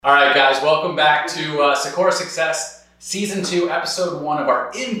All right, guys, welcome back to Sikora Success, Season 2, Episode 1 of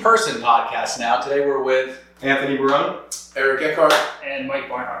our in-person podcast now. Today we're with Anthony Barone, Eric Eckhardt, and Mike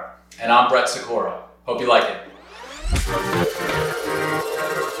Barnhart. And I'm Brett Sikora. Hope you like it.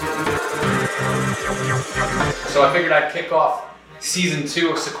 So I figured I'd kick off Season 2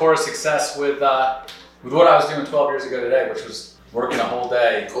 of Sikora Success with what I was doing 12 years ago today, which was working a whole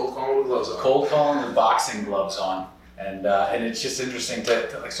day. Cold calling with gloves on. Cold calling and boxing gloves on. And it's just interesting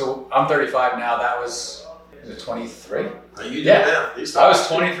to so I'm 35 now. That was it 23? Yeah. I was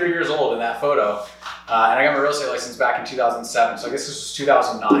 23 years old in that photo. And I got my real estate license back in 2007. So I guess this was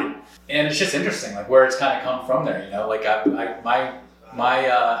 2009. And it's just interesting, like where it's kind of come from there, you know, like I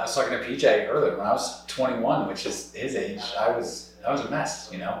was talking to PJ earlier when I was 21, which is his age. I was a mess,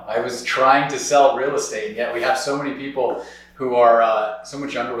 you know. I was trying to sell real estate, and yet we have so many people who are so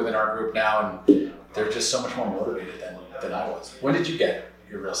much younger within our group now, and they're just so much more motivated than I was. When did you get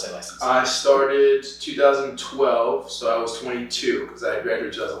your real estate license? I started 2012, so I was 22 because I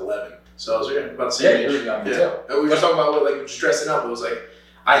graduated 2011. So I was about the same age. You were young too. We were talking about just dressing up. It was like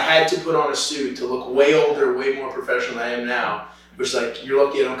I had to put on a suit to look way older, way more professional than I am now. Which is like, you're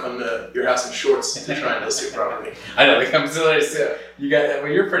lucky I don't come to your house in shorts to try and list your property. I know, it comes to like,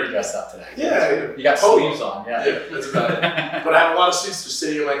 you're pretty dressed up today. Yeah. You got sleeves on, yeah. Yeah, that's about it. But I have a lot of suits just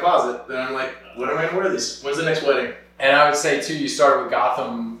sitting in my closet that I'm like, when am I going to wear these? When's the next wedding? And I would say too, I started with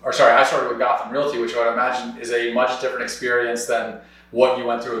Gotham Realty, which I would imagine is a much different experience than what you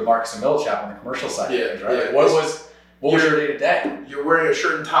went through with Marcus and Millichap on the commercial side of things, right? Yeah. Like, what was your day to day? You're wearing a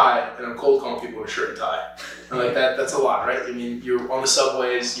shirt and tie, and I'm cold calling people with a shirt and tie. And like that's a lot, right? I mean, you're on the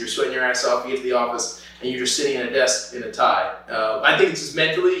subways, you're sweating your ass off, you get to the office, and you're just sitting at a desk in a tie. I think it's just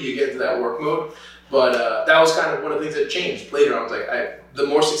mentally, you get into that work mode. But that was kind of one of the things that changed later. I was like, the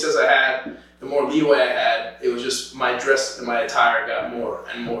more success I had, the more leeway I had, it was just my dress and my attire got more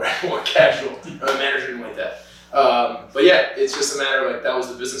and more and more casual. My manager didn't like that. But yeah, it's just a matter of that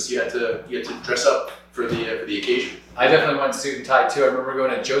was the business. You had to dress up for the occasion. I definitely went suit and tie too. I remember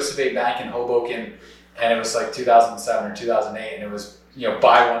going to Joseph A. Bank in Hoboken, and it was like 2007 or 2008, and it was,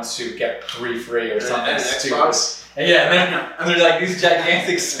 buy one suit, get 3 free or something. And Xbox. And there's like these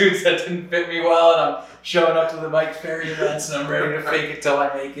gigantic suits that didn't fit me well, and I'm showing up to the Mike Ferry events, and I'm ready to fake it till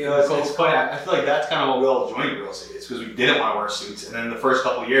I make it. It's funny. I feel like that's kind of what we all joined real estate. It's because we didn't want to wear suits, and then the first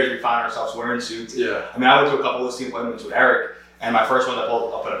couple of years we found ourselves wearing suits. Yeah. I mean, I went to a couple of listing appointments with Eric, and my first one I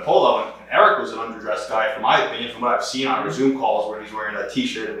pulled up in a polo, and Eric was an underdressed guy, from my opinion, from what I've seen on our Zoom calls, where he's wearing a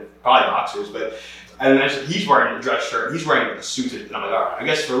t-shirt and probably boxers, and then he's wearing a dress shirt, and he's wearing a suit, and I'm like, all right, I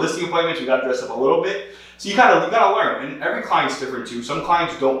guess for listing appointments, we got to dress up a little bit. So you gotta learn, and every client's different too. Some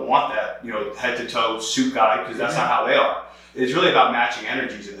clients don't want that, head to toe suit guy, because that's not how they are. It's really about matching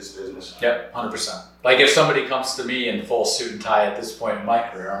energies in this business. Yep, 100%. Like if somebody comes to me in full suit and tie at this point in my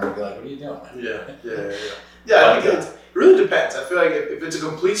career, I'm gonna be like, what are you doing, man? Yeah, I think it really depends. I feel like if it's a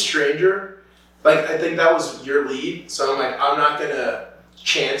complete stranger, I think that was your lead. So I'm like, I'm not gonna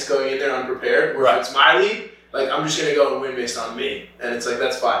chance going in there unprepared. Or if it's my lead, I'm just gonna go and win based on me, and it's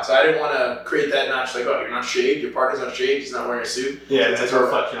that's fine. So I didn't want to create that notch. You're not shaved, your partner's not shaved, he's not wearing a suit. Yeah, that's a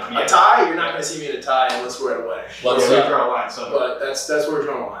reflection on me. A tie, you're not gonna see me in a tie unless we're at a wedding. Let's draw a line somewhere. But that's where we're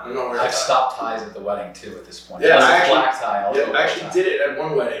drawing a line. I'm not wearing a tie. I've stopped ties at the wedding too at this point. Yeah, I black tie. I actually did it at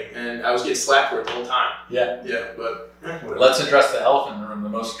one wedding, and I was getting slapped for it the whole time. Yeah, but whatever. Let's address the elephant in the room, the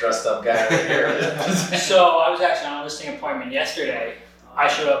most dressed up guy right here. So I was actually on a listing appointment yesterday. I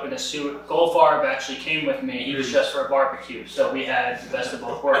showed up in a suit. Goldfarb actually came with me. He was dressed for a barbecue, so we had the best of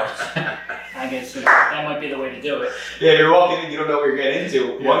both worlds. I guess that might be the way to do it. Yeah, you're walking in, you don't know what you're getting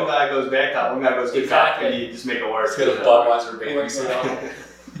into. Yeah. One guy goes bad cop, one guy goes good cop, and you just make it worse. Get a Budweiser bathing suit on.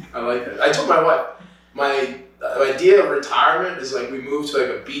 I like that. I told my wife, my idea of retirement is we move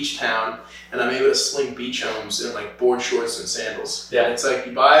to a beach town, and I'm able to sling beach homes in board shorts and sandals. Yeah. And it's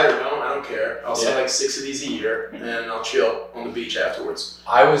you buy it or don't, I don't care. I'll sell 6 of these a year, and I'll chill on the beach afterwards.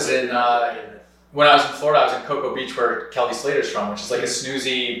 I was in when I was in Florida, I was in Cocoa Beach, where Kelly Slater's from, which is a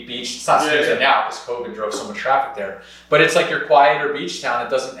snoozy beach. It's not snoozy now because COVID drove so much traffic there, but it's your quieter beach town.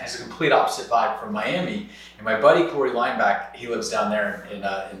 It has a complete opposite vibe from Miami. And my buddy Corey Lineback, he lives down there in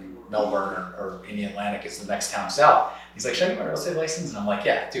Melbourne or in the Atlantic, is the next town south. He's like, show me my real estate license? And I'm like,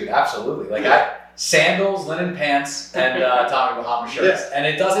 yeah, dude, absolutely. Sandals, linen pants, and Tommy Bahama shirts. Yeah. And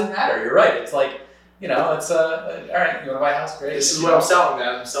it doesn't matter. You're right. It's it's all right, you want to buy a house? Great. This is what I'm selling,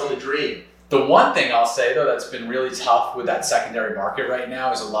 guys. I'm selling the dream. The one thing I'll say, though, that's been really tough with that secondary market right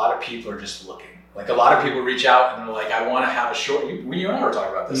now is a lot of people are just looking. A lot of people reach out and they're like, I want to have a short, you and I were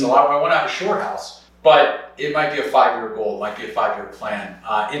talking about this, I want to have a short house. But it might be a 5-year goal, it might be a 5-year plan.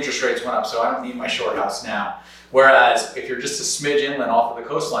 Interest rates went up, so I don't need my short house now. Whereas if you're just a smidge inland off of the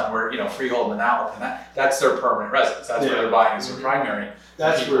coastline where, freehold and that's their permanent residence. That's where they're buying as their primary.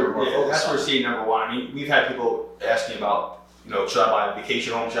 That's where we're seeing number one. I mean, we've had people asking about, should I buy a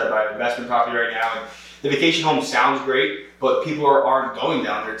vacation home? Should I buy an investment property right now? And the vacation home sounds great, but people aren't going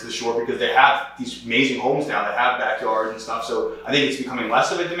down there to the shore because they have these amazing homes now that have backyards and stuff. So I think it's becoming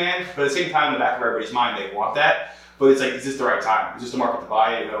less of a demand, but at the same time, in the back of everybody's mind, they want that. But it's like, is this the right time? Is this the market to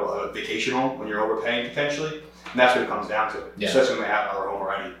buy, a vacation home when you're overpaying potentially? And that's what it comes down to, especially when they have another home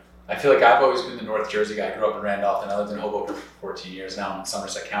already. I feel like I've always been the North Jersey guy. I grew up in Randolph and I lived in Hoboken for 14 years. Now I'm in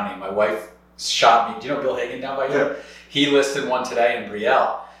Somerset County. My wife shot me. Do you know Bill Hagan down by here? Yeah. He listed one today in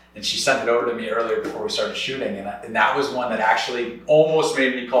Brielle. And she sent it over to me earlier before we started shooting. And that was one that actually almost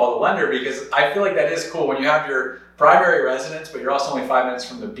made me call the lender, because I feel like that is cool when you have your primary residence, but you're also only 5 minutes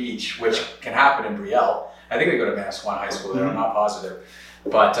from the beach, which can happen in Brielle. I think they go to Manasquan High School there, I'm not positive.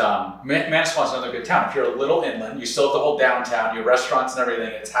 But Manasquan's another good town. If you're a little inland, you still have the whole downtown, you have restaurants and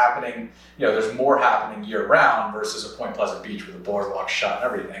everything. It's happening, there's more happening year round versus a Point Pleasant beach with a boardwalk shut and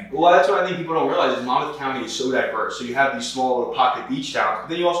everything. Well, that's what I think people don't realize is Monmouth County is so diverse. So you have these small little pocket beach towns, but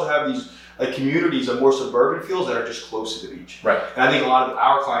then you also have these communities of more suburban feels that are just close to the beach. Right. And I think a lot of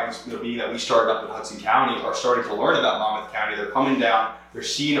our clients, being that we started up in Hudson County, are starting to learn about Monmouth County. They're coming down, they're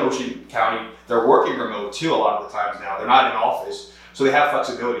seeing Ocean County, they're working remote too a lot of the times now. They're not in office. So they have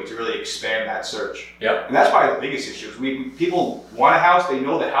flexibility to really expand that search. Yep. And that's probably the biggest issue. Is people want a house, they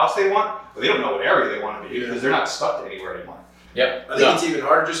know the house they want, but they don't know what area they want to be because they're not stuck to anywhere anymore. Yep. I think it's even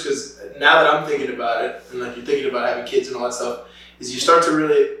harder just because now that I'm thinking about it, and you're thinking about having kids and all that stuff, is you start to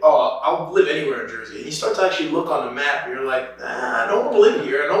really, I'll live anywhere in Jersey. And you start to actually look on the map and you're like, I don't want to live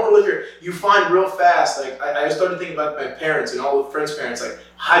here. I don't want to live here. You find real fast, I started thinking about my parents and all the friends' parents,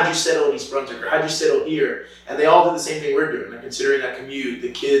 how'd you settle in East Brunswick or how'd you settle here? And they all did the same thing we're doing, considering that commute, the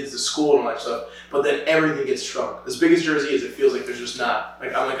kids, the school and all that stuff. But then everything gets shrunk. As big as Jersey is, it feels like there's just not. I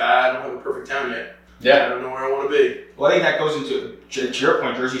don't have a perfect town yet. Yeah. I don't know where I want to be. Well, I think that goes into your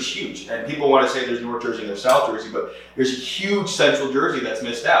point, Jersey's huge. And people want to say there's North Jersey and there's South Jersey, but there's a huge Central Jersey that's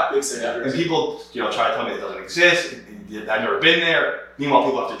missed out. Big Central Jersey. And people, try to tell me it doesn't exist. I've never been there. Meanwhile,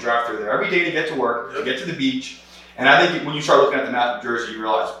 people have to drive through there every day to get to work, to get to the beach. And I think when you start looking at the map of Jersey, you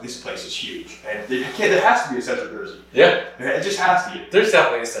realize this place is huge. And there has to be a Central Jersey. Yeah. It just has to be. There's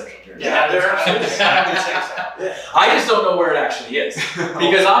definitely a Central Jersey. Yeah, there I just don't know where it actually is.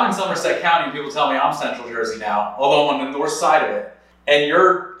 Because I'm in Somerset County and people tell me I'm Central Jersey now, although I'm on the north side of it. And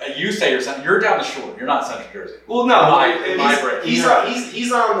you say you're down the shore. You're not Central Jersey. Well, no. He's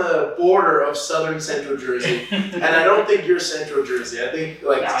on the border of southern Central Jersey, and I don't think you're Central Jersey. I think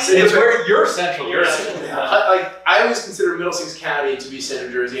it's where you're Central Jersey. I always consider Middlesex County to be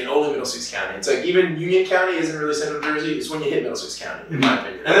Central Jersey, and only Middlesex County. It's even Union County isn't really Central Jersey. It's when you hit Middlesex County, in my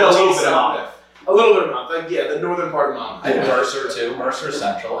opinion. And then a little bit of Monmouth. A little bit of Monmouth, the northern part of Monmouth. And Mercer too. Mercer's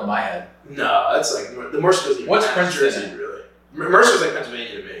Central in my head. No, that's the Mercer doesn't. What's Princeton? Jersey, really? Mercer's like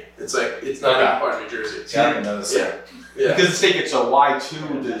Pennsylvania to me. It's not even part of New Jersey. See, I don't even know this. Yeah. Because the state gets so wide too.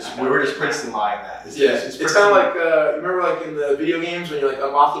 Where does Princeton lie in that? It's kind of like you remember in the video games when you're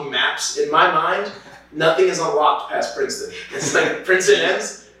unlocking maps. In my mind, nothing is unlocked past Princeton. It's like Princeton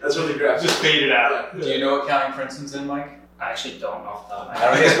ends. That's what the graph just faded out. Do you know what county Princeton's in, Mike? I actually don't know off the top of my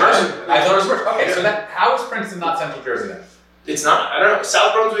head. I thought it was Mercer. Okay, so how is Princeton not Central Jersey then? It's not. I don't know.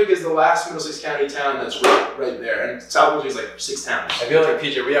 South Brunswick is the last Middlesex County town that's right there, and South Brunswick is 6 towns. I feel like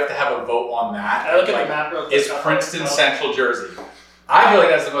PJ, we have to have a vote on that. I look at the map real quick. Is Princeton Central Jersey? I feel like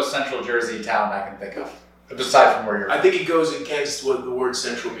that's the most Central Jersey town I can think of, aside from where you're. I think it goes against what the word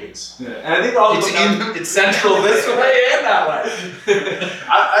central means. Yeah. And I think also it's central this way and that way.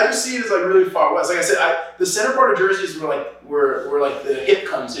 I just see it as really far west. Like I said, the center part of Jersey is where the hip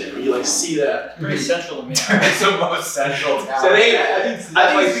comes in, where you see that. Pretty central to me. It's the most central town. So I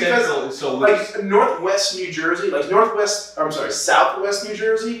think it's because it's so loose. Northwest New Jersey, Southwest New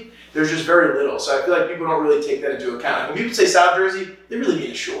Jersey, there's just very little. So I feel like people don't really take that into account. When people say South Jersey, they really mean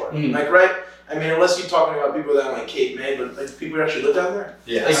the shore. Right? I mean, unless you're talking about people down Cape May, but people who actually live down there.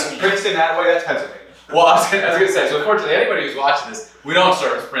 Yeah. Princeton that way, that's Pennsylvania. Well, I was gonna say, so unfortunately, anybody who's watching this, we don't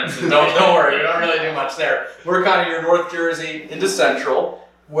service Princeton. Don't worry, we don't really do much there. We're kind of your North Jersey into Central,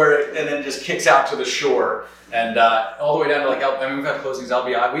 and then just kicks out to the shore, and all the way down to we've had closings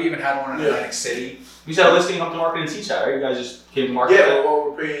LBI. We even had one in Atlantic City. You said listing up to market in Seaside, right? You guys just came to market. Yeah,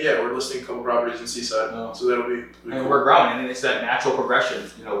 well, we're listing a couple properties in Seaside, so that'll be and cool. We're growing, and it's that natural progression.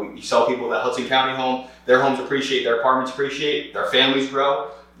 We sell people that Hudson County home, their homes appreciate, their apartments appreciate, their families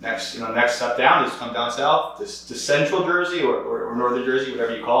grow. Next step down is come down south to Central Jersey or Northern Jersey,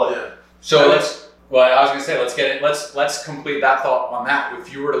 whatever you call it. Yeah. So Well, I was gonna say, let's get it. Let's complete that thought on that.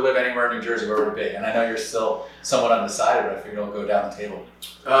 If you were to live anywhere in New Jersey, where would it be? And I know you're still somewhat undecided, but I figured I'll go down the table.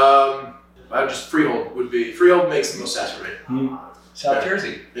 I just Freehold would be. Freehold makes the most sense for me. South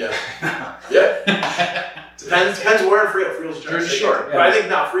Jersey. Yeah. Yeah. Depends where in Freehold. Freehold's Jersey Shore. But I think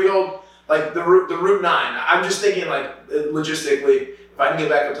Freehold, like the Route 9. I'm just thinking like logistically. If I can get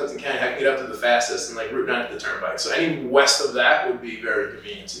back up to Hudson County, I can get up to the fastest and like Route 9 to the Turnpike. So any west of that would be very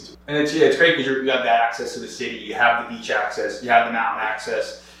convenient to. And it's great because you have that access to the city, you have the beach access, you have the mountain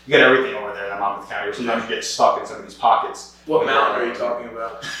access, you get everything over there in Monmouth County. Sometimes you get stuck in some of these pockets. What mountain are you talking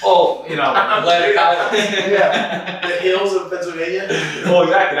about? Oh, Atlantic Highlands. Yeah, the hills of Pennsylvania. Well,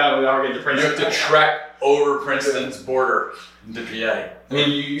 exactly. Now we're getting to Princeton. You have to trek over Princeton's border into PA. I mean,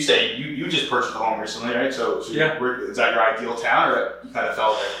 you say you just purchased a home recently, right? So yeah. Is that your ideal town, or you kind of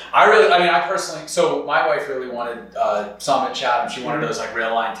felt it? I personally, so my wife really wanted Summit, Chatham. She wanted those like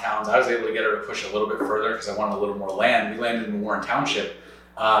rail line towns. I was able to get her to push a little bit further because I wanted a little more land. We landed in Warren Township,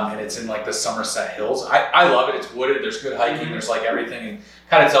 and it's in like the Somerset Hills. I love it. It's wooded. There's good hiking. There's like everything, and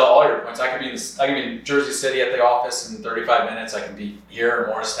kind of tell all your points. I could be in Jersey City at the office in 35 minutes. I can be here in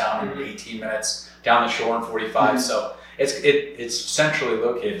Morristown in 18 minutes. Down the shore in 45. So. It's centrally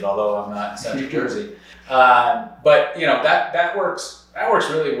located, although I'm not in Central Jersey. But that works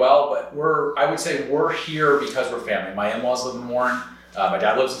really well. But I would say we're here because we're family. My in-laws live in Warren. My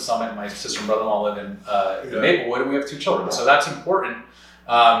dad lives in Summit. My sister and brother-in-law live in Maplewood, and we have 2 children. So that's important.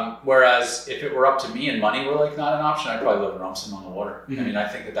 Whereas if it were up to me and money were like not an option, I'd probably live in Rumson on the water. I mean, I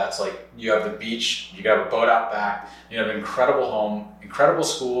think that's like you have the beach, you have a boat out back, you have an incredible home, incredible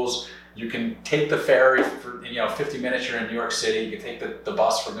schools. You can take the ferry for 50 minutes. You're in New York City. You can take the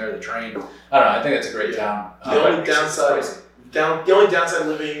bus from there, the train. I don't know. I think it's a great town. The only downside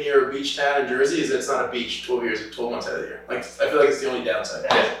living near a beach town in Jersey is that it's not a beach 12 months out of the year. Like I feel like it's the only downside.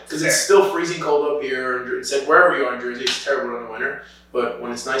 Because it's still freezing cold up here. It's like wherever you are in Jersey, it's terrible in the winter. But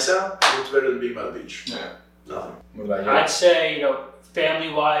when it's nice out, it's better than being by the beach. Yeah. Nothing. What about you? I'd say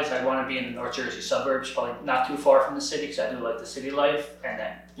family-wise, I'd want to be in the North Jersey suburbs, probably not too far from the city, because I do like the city life. And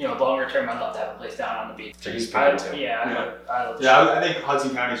then, longer term, I'd love to have a place down on the beach. So he's picking too. I think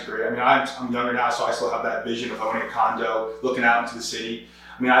Hudson County is great. I mean, I'm younger now, so I still have that vision of owning a condo, looking out into the city.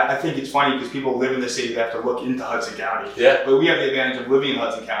 I mean, I think it's funny because people live in the city, they have to look into Hudson County. Yeah. But we have the advantage of living in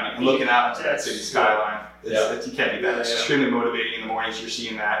Hudson County and looking out into that city skyline. You can't beat that. It's extremely motivating in the mornings. You're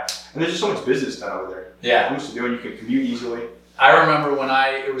seeing that. And there's just so much business done over there. Yeah. So much to do, and you can commute easily. I remember when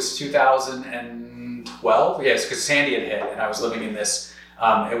it was 2012, yes, because Sandy had hit, and I was living in this.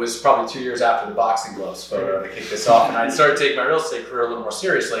 It was probably 2 years after the boxing gloves photo to kick this off, and I started taking my real estate career a little more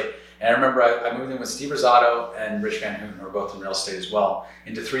seriously. And I remember I moved in with Steve Rosado and Rich Van Houten, who are both in real estate as well,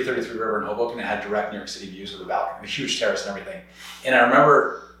 into 333 River in Hoboken. It had direct New York City views with a balcony, a huge terrace and everything. And I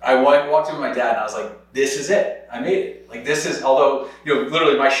remember I walked in with my dad, and I was like, "This is it. I made it. Like this is." Although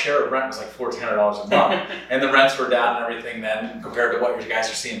literally my share of rent was like $1,400 a month, and the rents were down and everything then compared to what you guys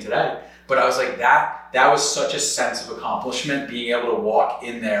are seeing today. But I was like, that was such a sense of accomplishment, being able to walk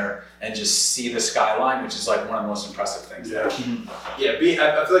in there and just see the skyline, which is like one of the most impressive things. Yeah, I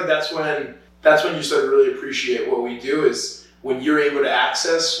feel like that's when you start to really appreciate what we do is when you're able to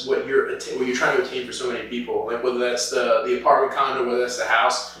access what you're trying to attain for so many people, like whether that's the apartment condo, whether that's the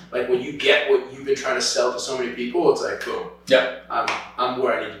house, like when you get what you've been trying to sell to so many people, it's like boom. Yep. I'm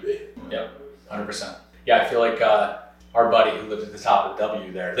where I need to be. Yep. 100%. Yeah, I feel like our buddy who lived at the top of the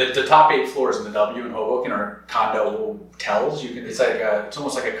W there. The top 8 floors in the W in Hoboken are condo hotels. It's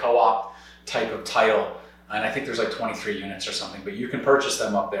almost like a co-op type of title, and I think there's like 23 units or something. But you can purchase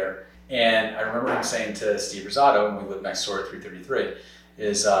them up there. And I remember him saying to Steve Rosado, when we lived next door at 333,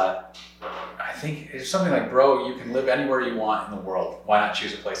 I think it's something like, "Bro, you can live anywhere you want in the world. Why not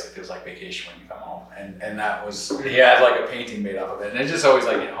choose a place that feels like vacation when you come home?" And that was, he had like a painting made up of it, and it just always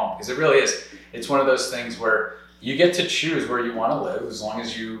like hit home because it really is. It's one of those things where you get to choose where you want to live as long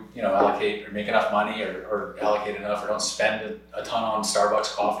as you allocate or make enough money or allocate enough or don't spend a ton on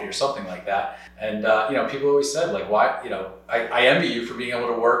Starbucks coffee or something like that. And people always said like, why, I envy you for being able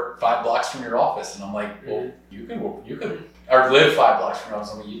to work 5 blocks from your office. And I'm like, well, you can or live 5 blocks from your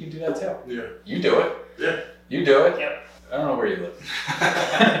office. I'm like, you can do that too. Yeah. You do it. Yeah. You do it. Yep. I don't know where you live.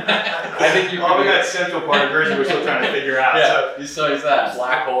 I think you. We got central part of Jersey we're still trying to figure out. Yeah, you saw that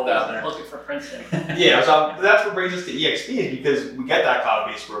black hole down there. Looking for Princeton. Yeah, so that's what brings us to EXP is because we get that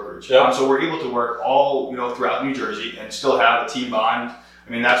cloud-based brokerage. Yep. So we're able to work all throughout New Jersey and still have a team bond. I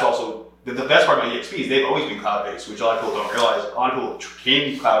mean, that's also the best part about EXP is they've always been cloud-based, which a lot of people don't realize. A lot of people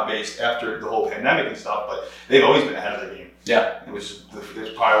came cloud-based after the whole pandemic and stuff, but they've always been ahead of the game. Yeah, that's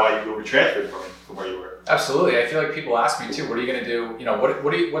probably why you transferred from where you were. Absolutely. I feel like people ask me too, what are you going to do? You know,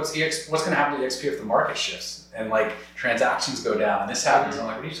 what's going to happen to EXP if the market shifts and like transactions go down and this happens? I'm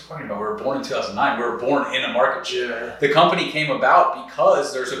like, what are you talking about? We were born in 2009. We were born in a market shift. Yeah. The company came about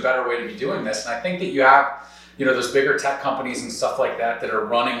because there's a better way to be doing this. And I think that you have, you know, those bigger tech companies and stuff like that are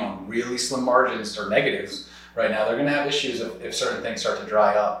running on really slim margins or negatives right now. They're going to have issues if certain things start to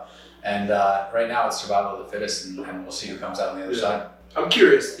dry up. And right now it's survival of the fittest, and we'll see who comes out on the other side. I'm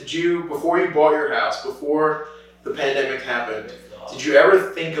curious, before you bought your house, before the pandemic happened, did you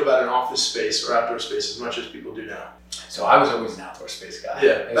ever think about an office space or outdoor space as much as people do now? So I was always an outdoor space guy.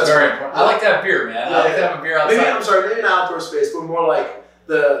 Yeah, it's very important. I like to have beer, man. Yeah, I like to have a beer outside. Maybe an outdoor space, but more like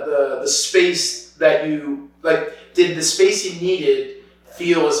the space that you, like, did the space you needed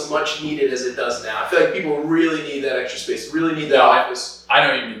feel as much needed as it does now? I feel like people really need that extra space, really need that office. I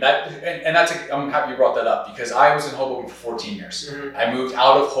know what you mean. I'm happy you brought that up because I was in Hoboken for 14 years. Mm-hmm. I moved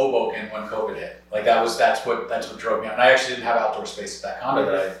out of Hoboken when COVID hit. Like that's what drove me out. And I actually didn't have outdoor space at that condo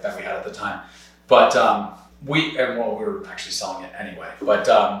that we had at the time. But we were actually selling it anyway. But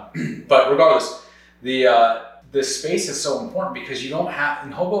regardless, the space is so important because you don't have,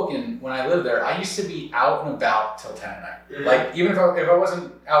 in Hoboken, when I lived there, I used to be out and about till 10 at night. Mm-hmm. Like, even if I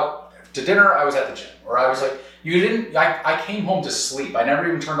wasn't out to dinner, I was at the gym. Or I was like, I came home to sleep. I never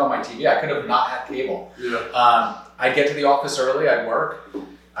even turned on my TV. I could have not had cable. Yeah. I'd get to the office early, I'd work,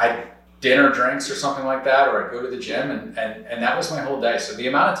 I'd dinner, drinks or something like that, or I'd go to the gym, and that was my whole day. So the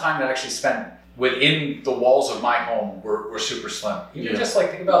amount of time that I actually spent within the walls of my home were super slim. Even just like,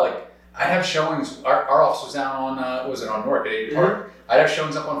 think about like, I'd have showings. Our office was down on on Newark at 80 Park. Mm-hmm. I'd have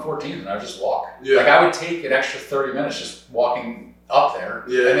showings up on 14, and I would just walk. Yeah. Like I would take an extra 30 minutes just walking up there,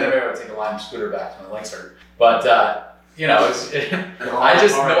 and then maybe I would take a Lime scooter back to my legs hurt. But you know, I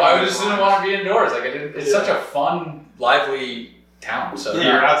just didn't want to be indoors. Like it's such a fun, lively town. So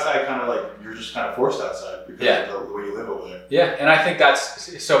you're outside, kind of like you're just kind of forced outside because of the way you live over there. Yeah, and I think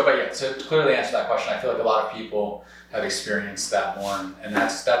that's so. But yeah, so to clearly answer that question, I feel like a lot of people have experienced that more, and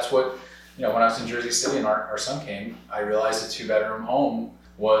that's what, you know, when I was in Jersey City and our son came, I realized a 2-bedroom home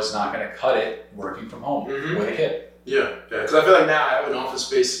was not going to cut it working from home with a kid. Yeah, because I feel like now I have an office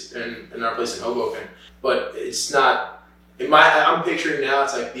space in our place in Hoboken, but it's not, I'm picturing now,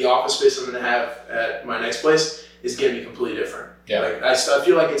 it's like the office space I'm going to have at my next place is going to be completely different. Yeah. Like I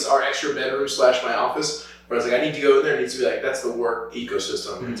feel like it's our extra bedroom / my office. Where I was like, I need to go in there. It needs to be like, that's the work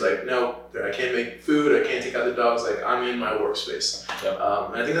ecosystem. Mm-hmm. It's like, no, I can't make food. I can't take out the dogs. Like, I'm in my workspace. Yep.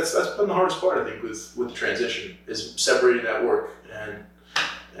 And I think that's been the hardest part. I think with the transition is separating that work and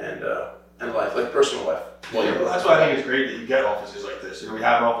life, like personal life. Well, that's why I think it's great that you get offices like this. You know, we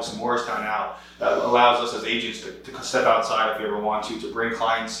have an office in Morristown now that allows us as agents to step outside if we ever want to bring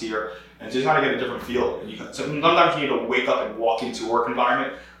clients here and just kind of get a different feel. And sometimes you need to wake up and walk into a work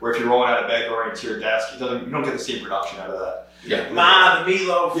environment where if you're rolling out of bed going to your desk, you don't get the same production out of that. Yeah, Ma, the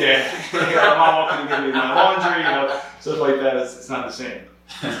meatloaf. Yeah, Mom walking to give me my laundry, stuff like that. It's not the same.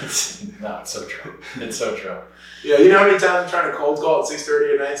 No, it's so true. It's so true. Yeah, you know how many times I'm trying to cold call at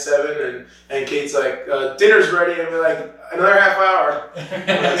 6:30 at night, 7, and Kate's like, dinner's ready, and we're like, another half hour. You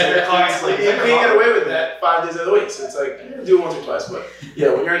can't get away with that 5 days of the week. So it's like, do it once or twice. But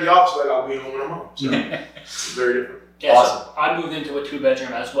yeah, when you're in the office, like, I'll be home when I'm home. So it's very different. Yeah, awesome. So I moved into a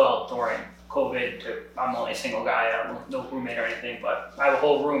 2-bedroom as well during COVID. I'm only a single guy. I don't no roommate or anything, but I have a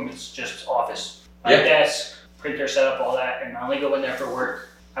whole room. It's just office. My desk, printer setup, all that, and I only go in there for work.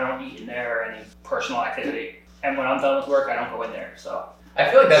 I don't eat in there or any personal activity. And when I'm done with work, I don't go in there. So I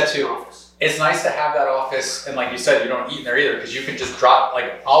feel like that too. Office. It's nice to have that office, and like you said, you don't eat in there either because you can just drop.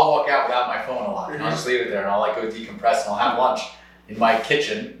 Like I'll walk out without my phone a lot, and I'll just leave it there, and I'll like go decompress, and I'll have lunch in my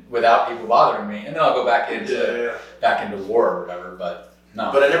kitchen without people bothering me, and then I'll go back into war or whatever. But no.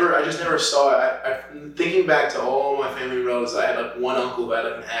 But I just never saw it. Thinking back to all my family relatives, I had like one uncle who had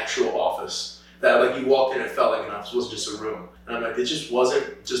like an actual office that like you walked in and it felt like an office. It wasn't just a room. And I'm like, it just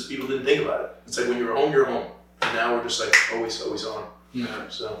wasn't. Just people didn't think about it. It's like when you were home, you're home. And now we're just like always on. Yeah.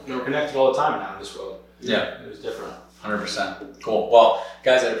 So we're connected all the time now in this world. Yeah. It was different. 100%. Cool. Well,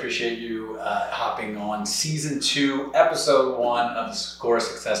 guys, I appreciate you hopping on season 2, episode 1 of the Sikora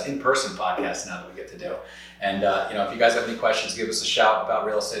Success in-person podcast now that we get to do. And if you guys have any questions, give us a shout about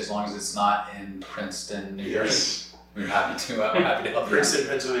real estate as long as it's not in Princeton, New Jersey. We're happy to help you. Princeton,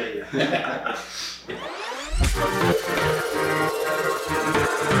 Pennsylvania.